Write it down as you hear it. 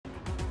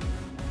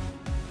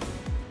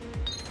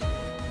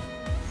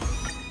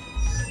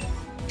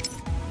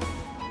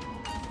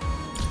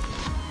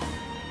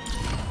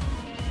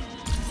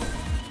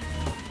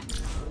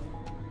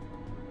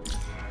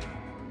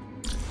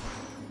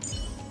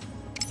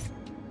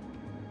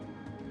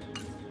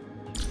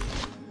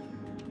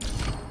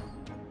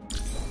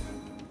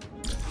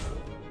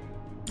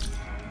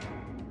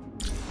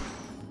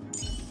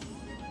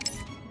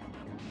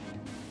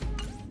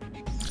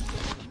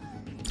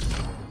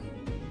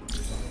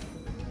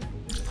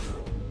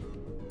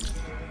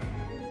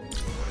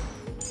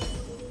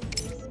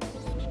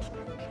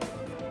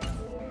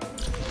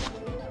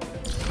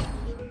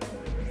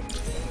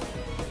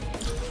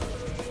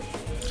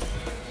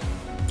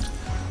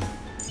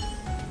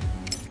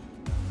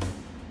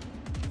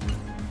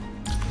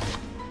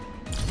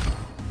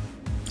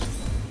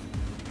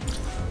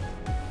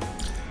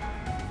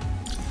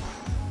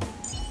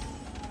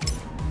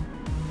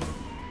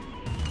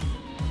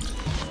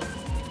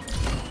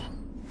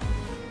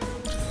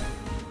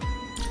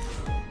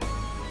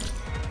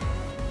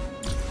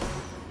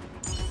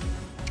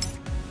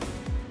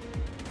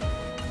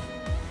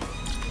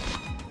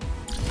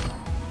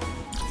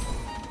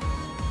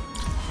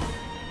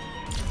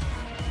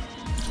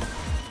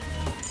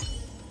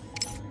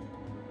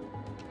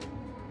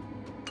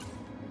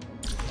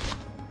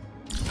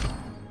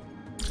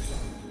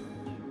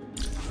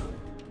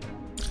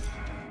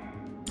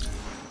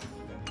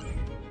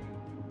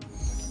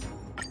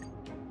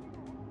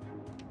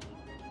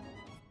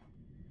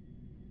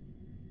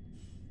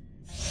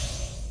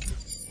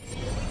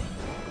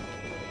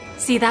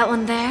See that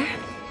one there?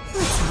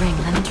 Let's wring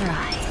them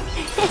dry.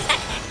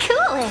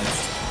 Cool it.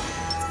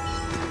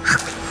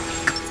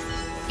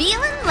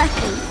 Feeling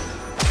lucky.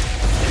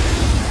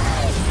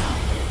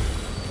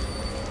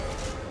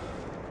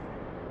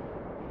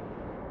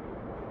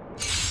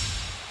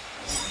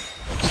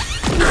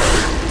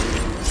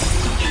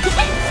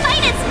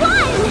 Fight is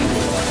one.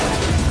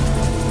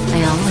 I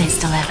always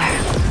deliver.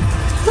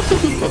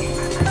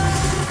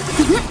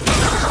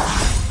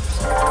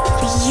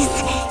 Please,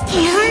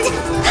 and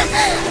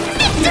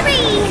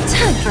victory!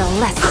 Time for a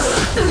lesson.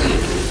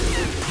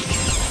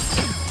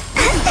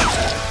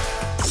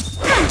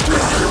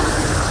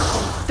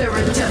 The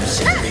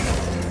redemption.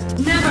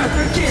 Never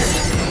forgive.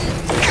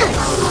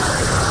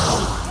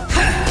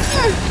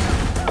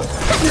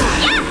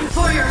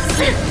 For your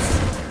sins.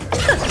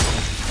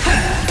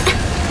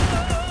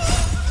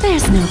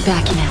 There's no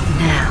backing out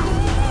now,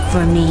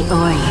 for me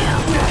or you.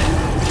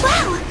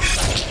 Wow!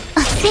 A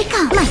fake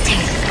out my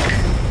turn.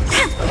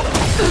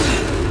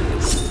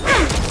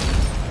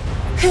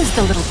 Who's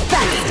the little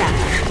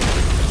backstabber?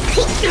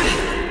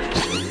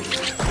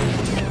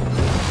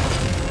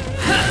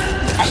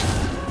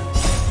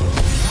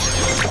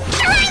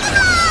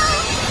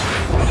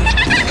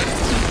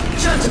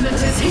 Judgment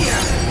is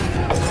here.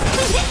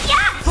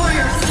 Yeah! For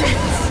your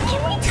sins.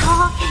 Can we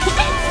talk?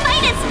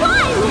 Fight is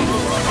one!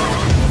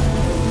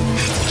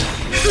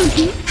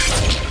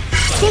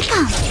 Fake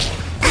out.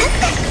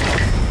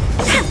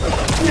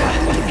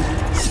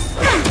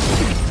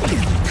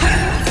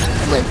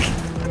 Luke.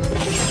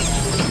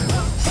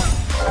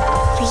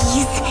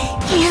 Please,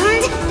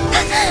 and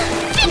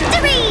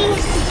victory!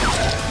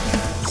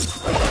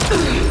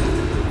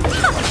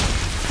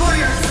 For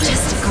your sins.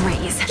 Just a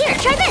graze. Here,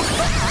 try this!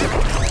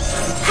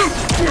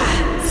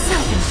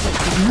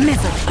 Self-inflicted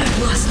misery. I've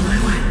lost my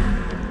way.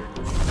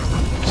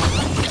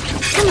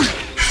 Come on.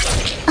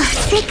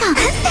 Fake out.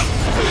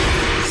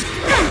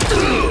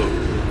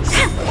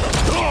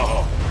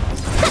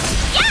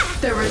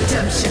 The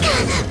redemption.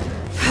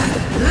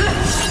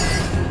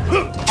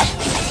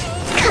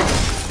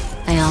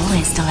 I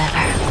always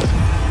deliver.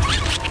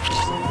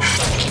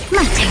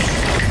 My turn.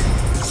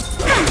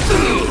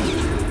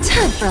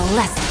 Time for a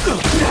lesson.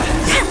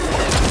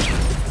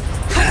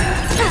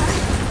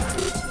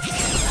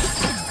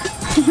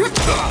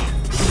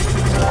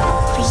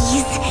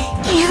 Please,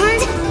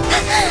 and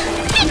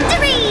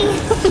victory!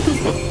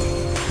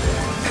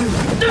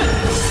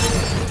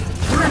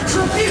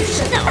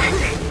 Retribution.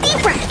 Deep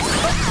breath.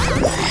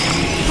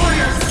 For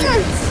your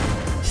sins.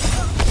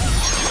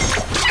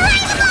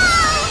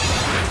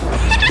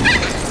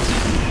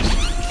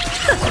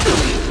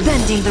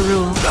 Bending the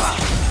rules.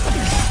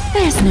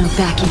 There's no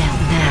backing out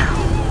now,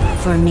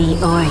 for me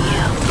or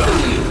you.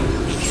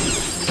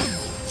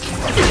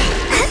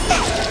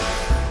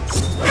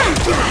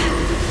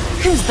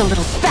 Who's the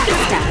little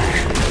backstabber?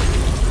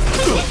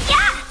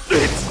 Yeah!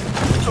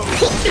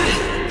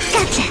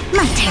 Gotcha,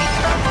 my turn.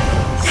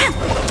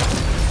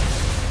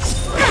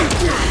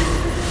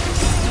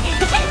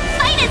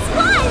 Fight is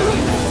one!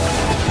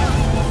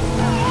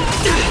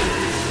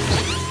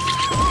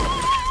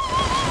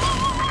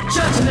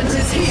 Judgment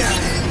is here.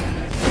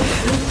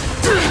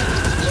 Can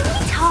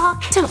we talk?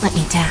 Don't let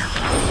me down.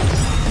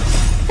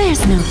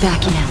 There's no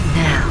backing out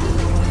now,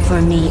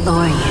 for me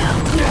or you.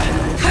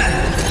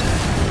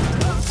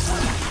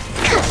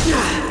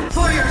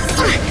 For your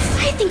sins.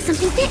 I think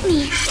something bit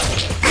me.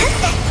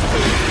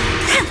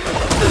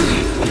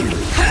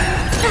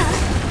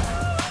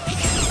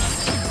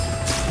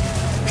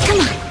 Come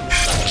on.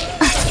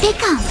 Stay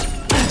calm.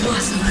 I've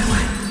lost my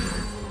way.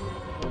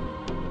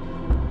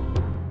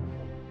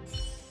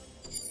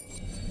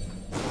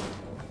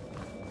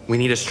 We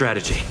need a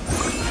strategy.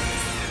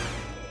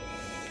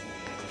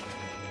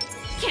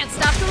 Can't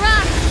stop the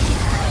run!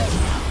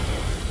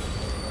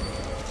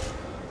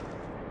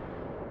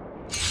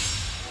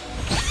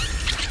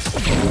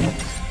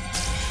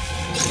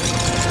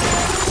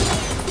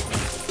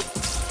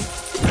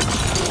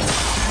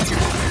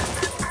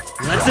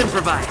 Let's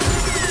improvise.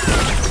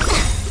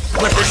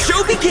 Let the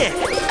show begin!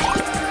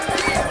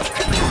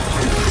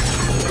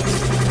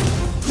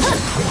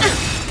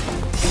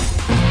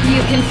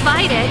 You can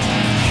fight it,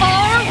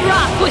 or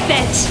rock with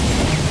it!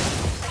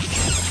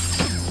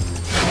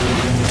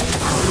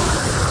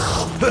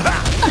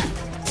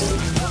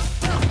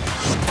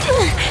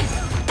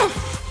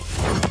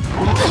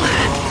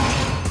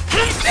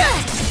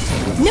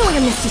 Knowing a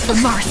misty from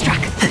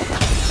Marstruck.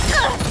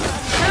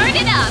 Turn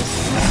it up!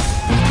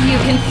 You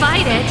can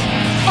fight it,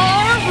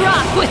 or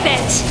rock with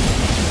it!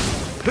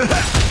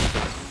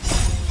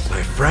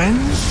 My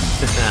friends,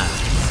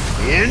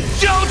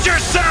 indulge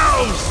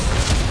yourselves!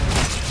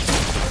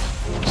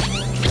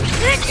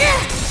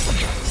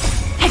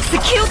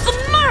 Execute the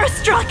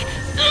Marstruck!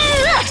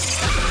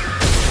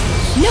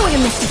 Knowing a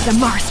misty from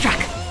Marstruck.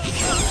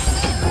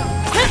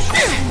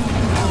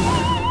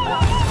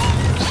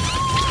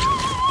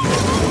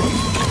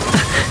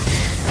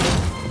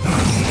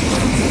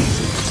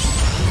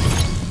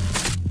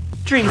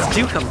 Dreams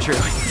do come true.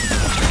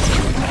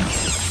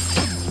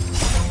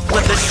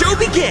 Let the show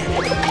begin!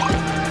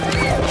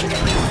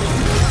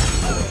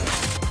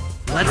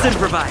 Let's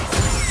improvise.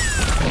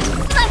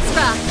 Let's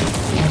rock.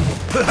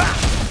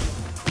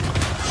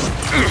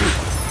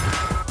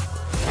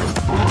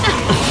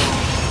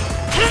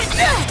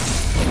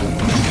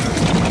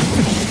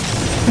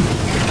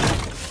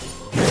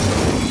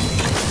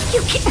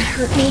 You can't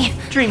hurt me.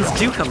 Dreams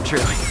do come true.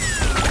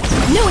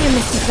 No one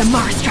misses the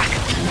Mars truck.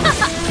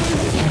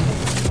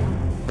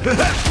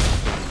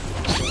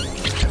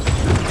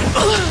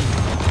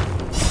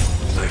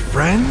 My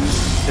friends,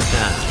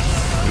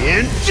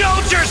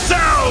 indulge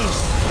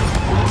yourselves!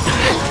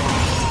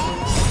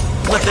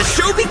 Let the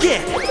show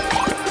begin!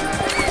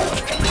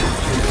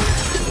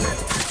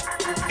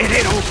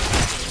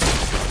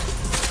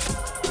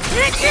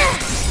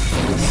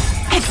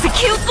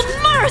 Execute the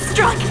Mars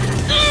truck!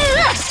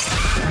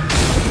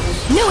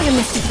 No one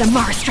misses the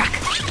Mars truck.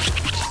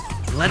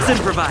 Let's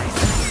improvise.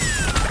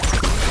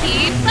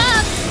 Keep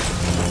up!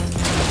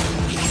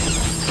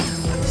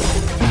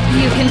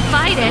 You can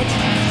fight it,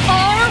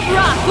 or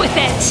rock with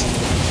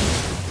it!